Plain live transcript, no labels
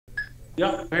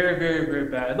Yeah, very, very, very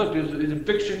bad. Look, there's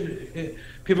eviction.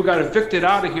 People got evicted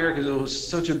out of here because it was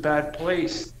such a bad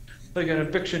place. Like an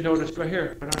eviction notice right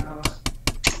here. Right on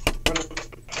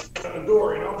the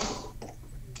door, you know.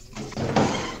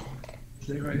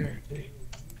 See right here. See?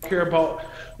 Don't care about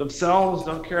themselves.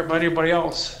 Don't care about anybody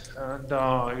else. And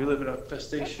you live in a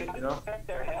infestation, you know.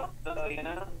 Their health, though, you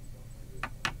know.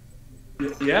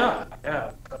 Yeah,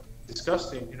 yeah.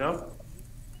 Disgusting, you know.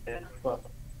 Yeah. But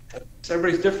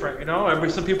everybody's different, you know.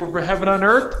 Some people are for heaven on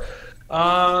earth.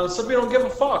 Some people don't give a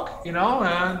fuck, you know,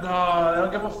 and they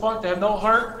don't give a fuck. They have no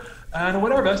heart, and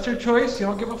whatever. That's their choice. You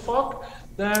don't give a fuck,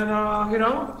 then you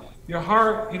know, your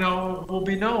heart, you know, will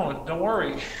be known. Don't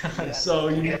worry. Yeah. So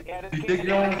you dig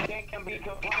your own. Can be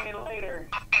complaining later.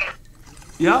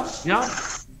 Yeah, yeah.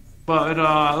 But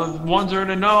ones are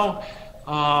to know,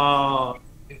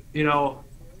 you know,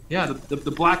 yeah,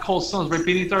 the black hole sun is right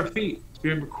beneath our feet. It's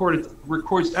being recorded,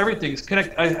 records everything. It's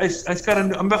connected.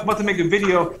 I'm about to make a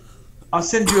video. I'll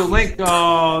send you a link.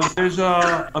 There's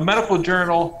a medical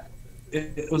journal.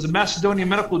 It was a Macedonian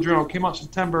medical journal. It came out in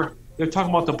September. They're talking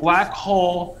about the black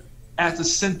hole at the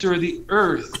center of the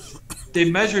Earth. They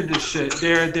measured this shit.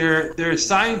 They're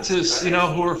scientists, you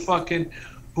know,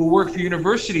 who work for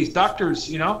universities, doctors,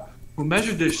 you know, who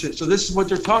measured this shit. So this is what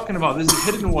they're talking about. This is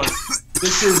a hidden one.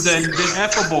 This is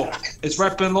ineffable. It's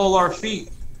right below our feet.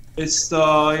 It's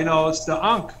the, you know, it's the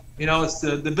ankh. You know, it's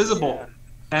the visible. Yeah.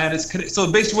 And it's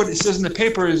so basically what it says in the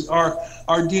paper is our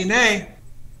DNA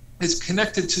is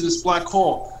connected to this black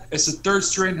hole. It's the third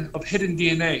strain of hidden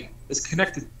DNA. It's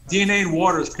connected. DNA and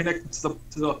water is connected to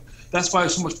the. That's why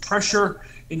there's so much pressure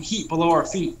and heat below our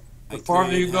feet. The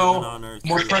farther you go,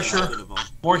 more pressure,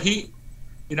 more heat.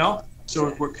 You know.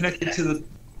 So we're connected to the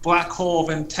black hole of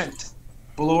intent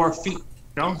below our feet.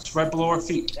 You know, it's right below our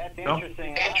feet. That's you know?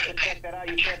 interesting. I'll have to check that out.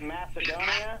 You said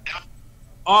Macedonia?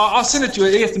 I'll send it to you.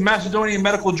 It's the Macedonian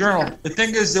Medical Journal. The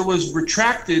thing is, it was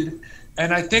retracted,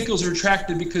 and I think it was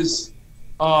retracted because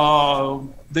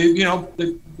there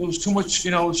was too much,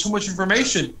 you know, too much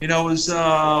information. You know, it was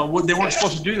what they weren't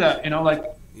supposed to do that. You know, like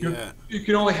you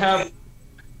can only have,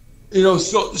 you know,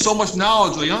 so much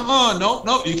knowledge. Like,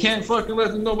 no, you can't fucking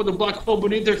let them know about the black hole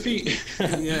beneath their feet.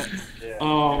 Yeah.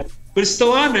 But it's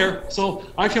still on there, so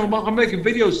I'm making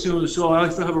videos soon, so I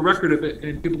like to have a record of it,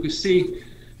 and people can see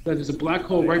that there's a black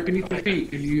hole right beneath your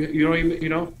feet, and you don't even, you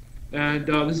know. And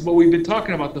this is what we've been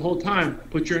talking about the whole time.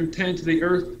 Put your intent to the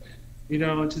earth, you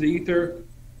know, to the ether,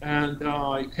 and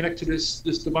you connect to this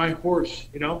divine force,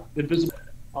 you know, the invisible.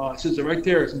 It says it right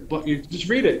there. You just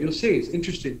read it, you'll see. It's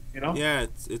interesting, you know. Yeah,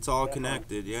 it's all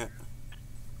connected. Yeah.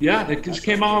 Yeah, it just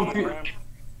came out.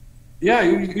 Yeah,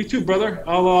 you too, brother.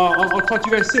 I'll talk to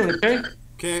you guys soon. Okay.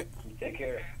 Okay. Take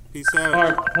care. Peace out. All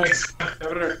right. Thanks.